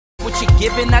what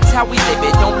you're given, that's how we live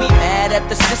it. Don't be mad at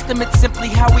the system, it's simply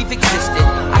how we've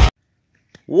existed.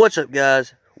 What's up,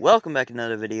 guys? Welcome back to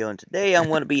another video, and today I'm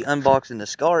going to be unboxing the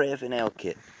SCAR FNL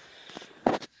kit.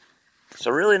 It's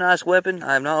a really nice weapon.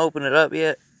 I have not opened it up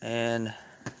yet, and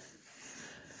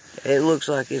it looks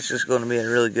like it's just going to be a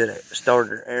really good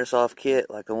starter airsoft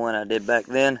kit like the one I did back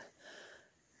then.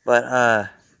 But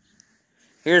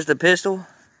here's the pistol.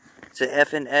 It's an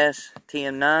FNS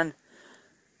TM9.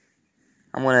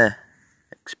 I'm going to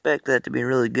expect that to be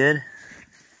really good.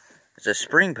 It's a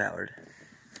spring powered.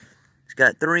 It's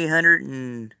got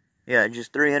 300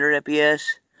 FPS.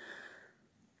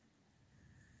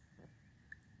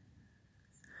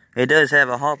 It does have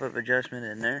a hop-up adjustment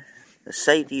in there. The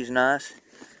safety's nice.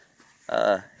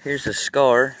 Here's the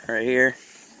SCAR right here.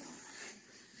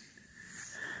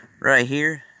 Right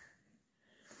here.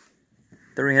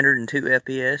 302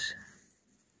 FPS.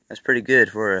 That's pretty good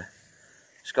for a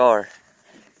SCAR.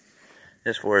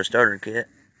 Just for a starter kit.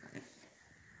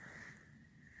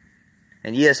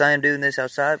 And yes, I am doing this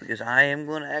outside because I am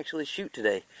going to actually shoot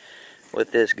today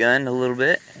with this gun a little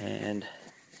bit. And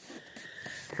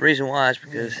the reason why is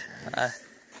because I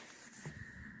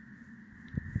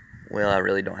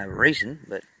really don't have a reason,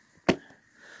 but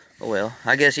oh well.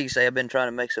 I guess you could say I've been trying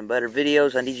to make some better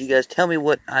videos. I need you guys to tell me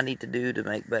what I need to do to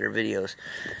make better videos.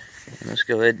 And let's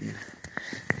go ahead and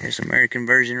here's the American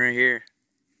version right here.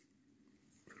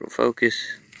 Little focus.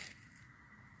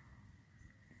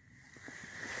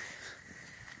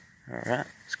 Alright,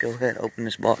 let's go ahead and open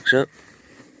this box up.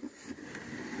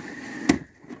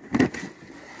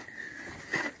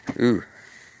 Ooh,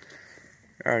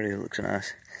 already looks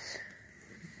nice.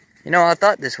 You know, I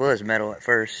thought this was metal at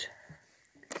first.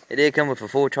 It did come with a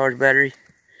full charge battery.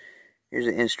 Here's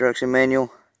the instruction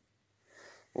manual.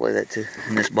 We'll lay that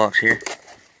in this box here.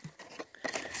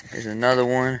 There's another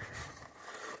one.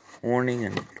 Warning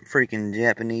and freaking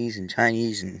Japanese and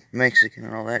Chinese and Mexican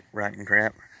and all that writing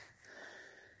crap.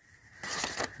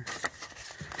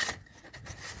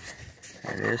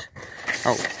 There it is.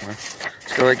 Oh, well,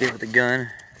 let's go ahead and get with the gun.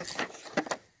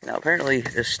 Now, apparently,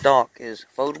 the stock is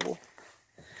foldable.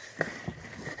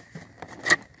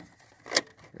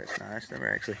 That's nice.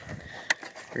 They're actually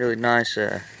really nice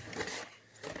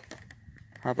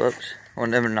hop-ups. Well,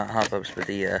 never not hop-ups, but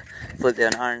the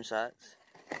flip-down iron sights.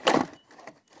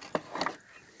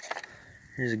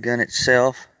 Here's the gun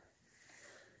itself.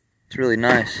 It's really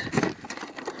nice.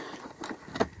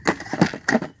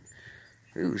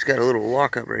 Ooh, it's got a little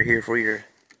lockup right here for your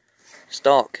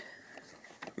stock.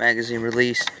 Magazine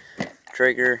release,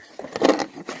 trigger,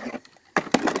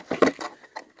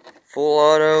 full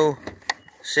auto,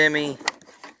 semi,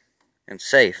 and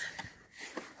safe.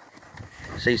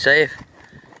 See, safe?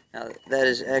 Now that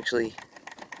is actually,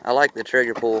 I like the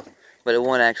trigger pull, but it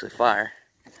won't actually fire.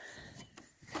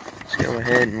 Let's go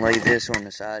ahead and lay this on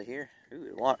the side here. Ooh,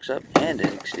 it locks up and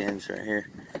it extends right here.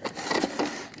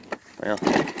 Well,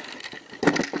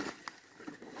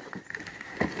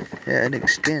 yeah, it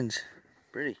extends.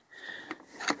 Pretty.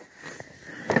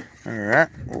 Alright,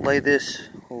 we'll lay this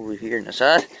over here on the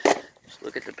side. Let's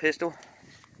look at the pistol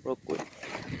real quick.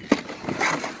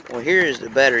 Well, here is the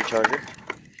battery charger.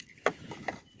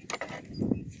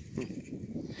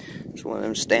 It's one of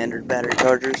them standard battery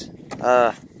chargers.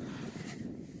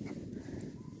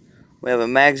 We have a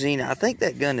magazine. I think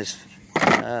that gun is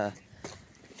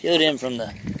filled in from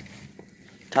the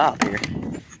top here.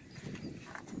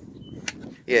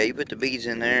 Yeah, you put the beads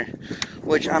in there,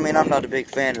 which, I mean, I'm not a big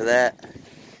fan of that.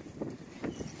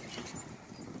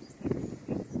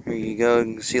 Here you go,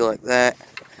 you can see like that.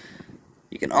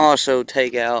 You can also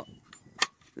take out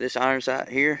this iron sight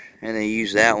here, and then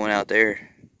use that one out there,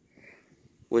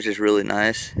 which is really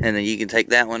nice. And then you can take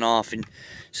that one off, and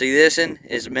see, this one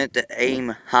is meant to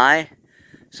aim high.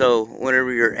 So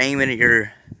whenever you're aiming at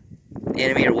your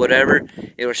enemy or whatever,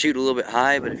 it'll shoot a little bit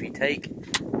high. But if you take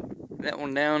that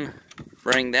one down,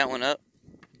 bring that one up,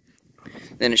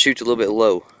 then it shoots a little bit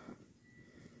low.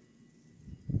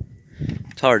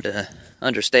 It's hard to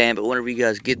understand, but whenever you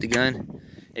guys get the gun,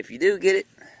 if you do get it,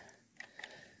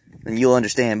 then you'll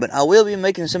understand. But I will be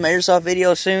making some airsoft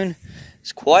videos soon.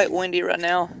 It's quite windy right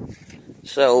now,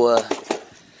 so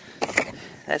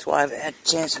that's why I've had a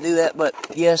chance to do that. But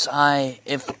yes,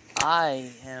 if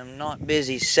I am not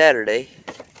busy Saturday,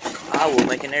 I will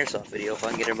make an airsoft video if I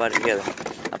can get everybody together.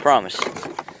 I promise.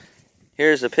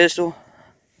 Here's the pistol.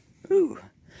 Ooh,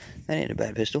 that ain't a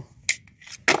bad pistol.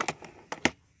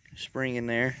 Spring in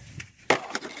there.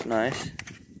 It's nice.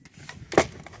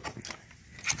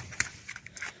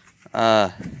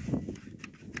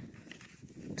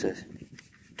 It's a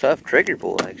tough trigger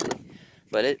pull, actually,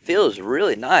 but it feels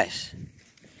really nice.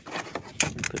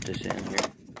 Put put this in here.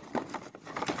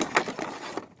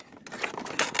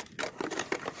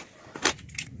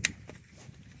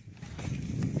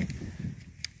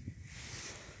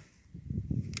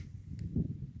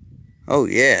 Oh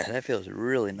yeah, that feels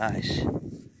really nice.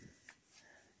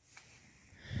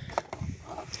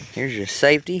 Here's your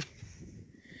safety.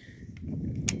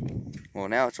 Well,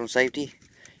 now it's on safety.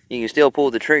 You can still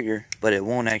pull the trigger, but it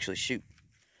won't actually shoot.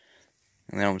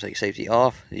 And then I'm gonna take safety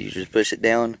off. You just push it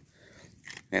down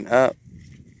and up.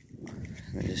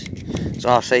 And it's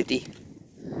off safety.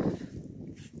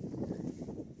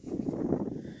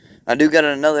 I do got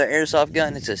another airsoft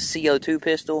gun. It's a CO2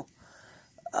 pistol.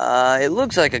 It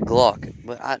looks like a Glock,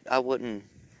 but I wouldn't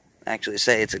actually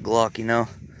say it's a Glock, you know.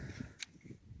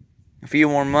 A few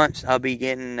more months, I'll be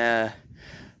getting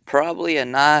probably a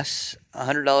nice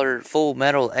 $100 full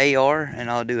metal AR,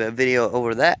 and I'll do a video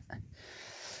over that.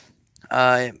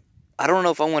 I don't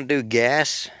know if I want to do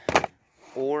gas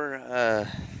or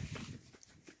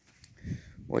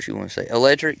what you want to say,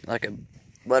 electric, like a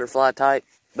butterfly type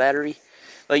battery.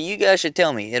 But you guys should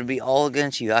tell me. It'll be all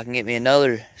against you. I can get me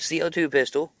another CO2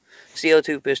 pistol.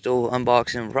 CO2 pistol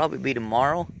unboxing will probably be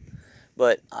tomorrow.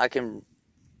 But I can,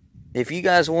 if you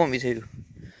guys want me to,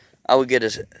 I would get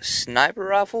a sniper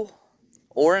rifle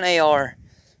or an AR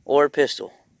or a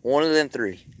pistol. One of them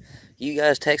three. You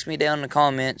guys text me down in the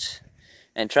comments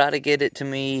and try to get it to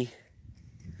me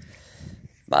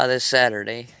by this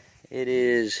Saturday. It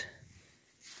is,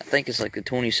 I think it's like the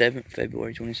 27th,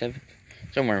 February 27th.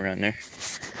 Somewhere around there.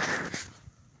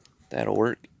 That'll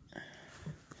work.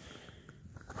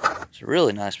 It's a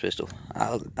really nice pistol.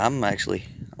 I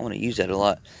want to use that a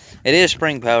lot. It is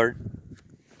spring powered.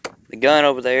 The gun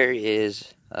over there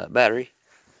is battery,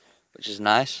 which is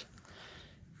nice.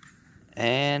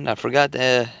 And I forgot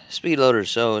the speed loader,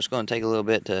 so it's going to take a little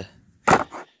bit for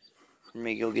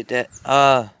me to go get that.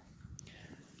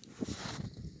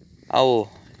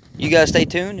 You guys stay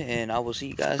tuned, and I will see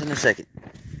you guys in a second.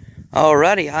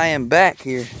 Alrighty, I am back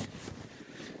here.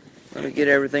 Let me get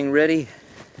everything ready,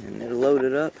 and it'll load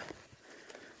it up.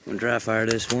 I'm gonna dry fire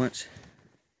this once.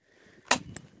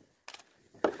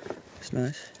 It's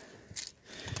nice.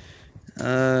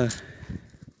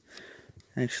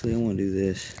 Actually, I want to do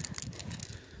this.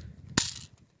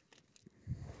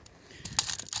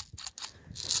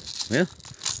 Well,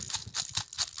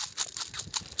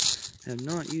 I have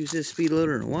not used this speed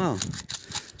loader in a while.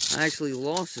 I actually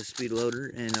lost the speed loader,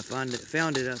 and I found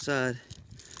it outside.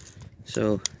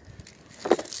 So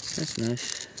that's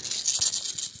nice.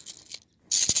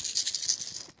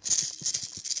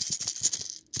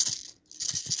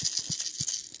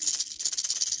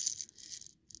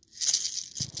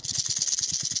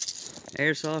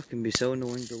 Airsoft can be so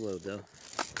annoying to load, though.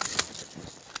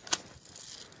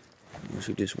 Once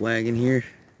we just wag in here.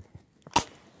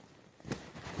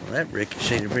 Well, that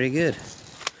ricocheted pretty good.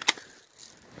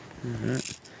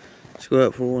 Alright, let's go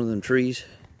out for one of them trees.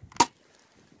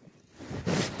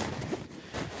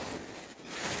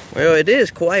 Well, it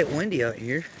is quite windy out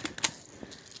here.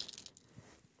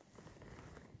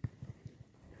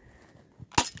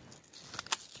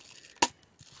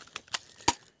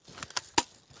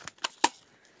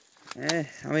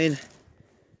 I mean,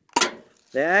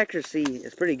 the accuracy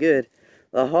is pretty good.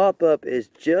 The hop up is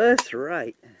just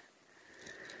right.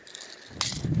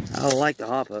 I like the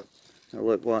hop up. Now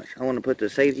look, watch. I want to put the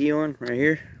safety on right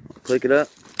here. I'll click it up.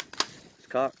 It's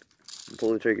cocked. And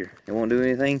pull the trigger. It won't do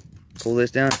anything. Pull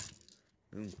this down.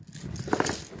 Boom.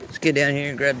 Let's get down here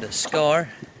and grab the SCAR.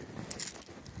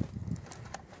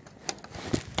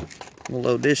 We'll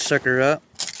load this sucker up.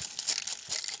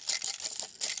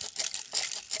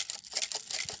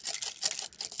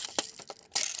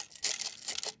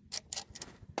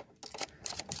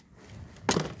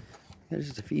 There's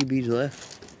just a few beads left.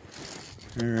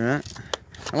 Alright.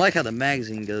 I like how the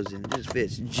magazine goes in. It just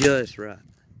fits just right.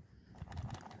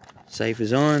 Safe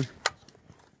is on.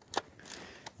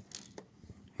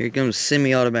 Here comes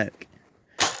semi-automatic.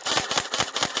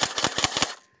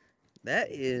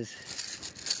 That is...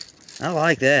 I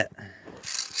like that.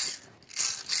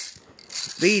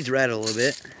 Beads rattle a little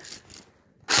bit.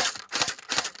 Let's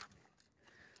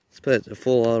put it to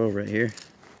full auto right here.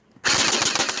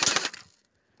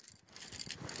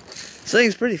 This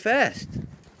thing's pretty fast.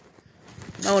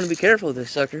 I want to be careful with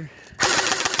this sucker.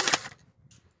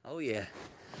 Oh yeah.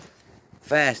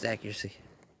 Fast accuracy.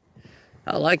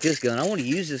 I like this gun. I want to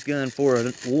use this gun for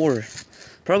a war.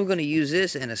 Probably going to use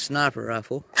this and a sniper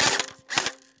rifle.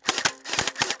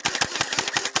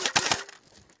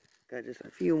 Got just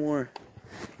a few more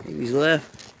babies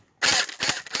left.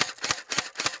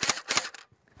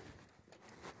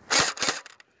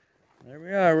 There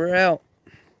we are. We're out.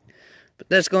 But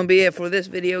that's going to be it for this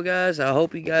video, guys. I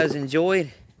hope you guys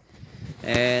enjoyed.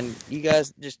 And you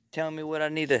guys just tell me what I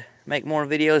need to make more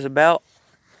videos about.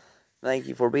 Thank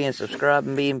you for being subscribed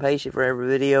and being patient for every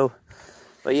video.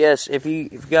 But yes, if you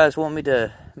guys want me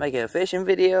to make a fishing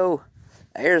video,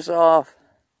 airsoft,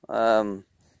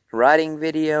 riding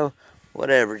video,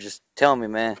 whatever, just tell me,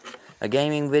 man. A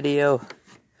gaming video.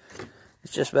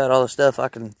 It's just about all the stuff I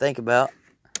can think about.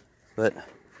 But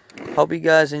hope you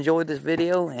guys enjoyed this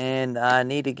video, and I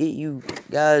need to get you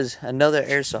guys another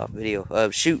airsoft video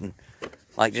of shooting.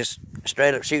 Like just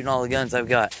straight up shooting all the guns I've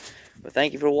got. But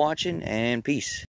thank you for watching, and peace.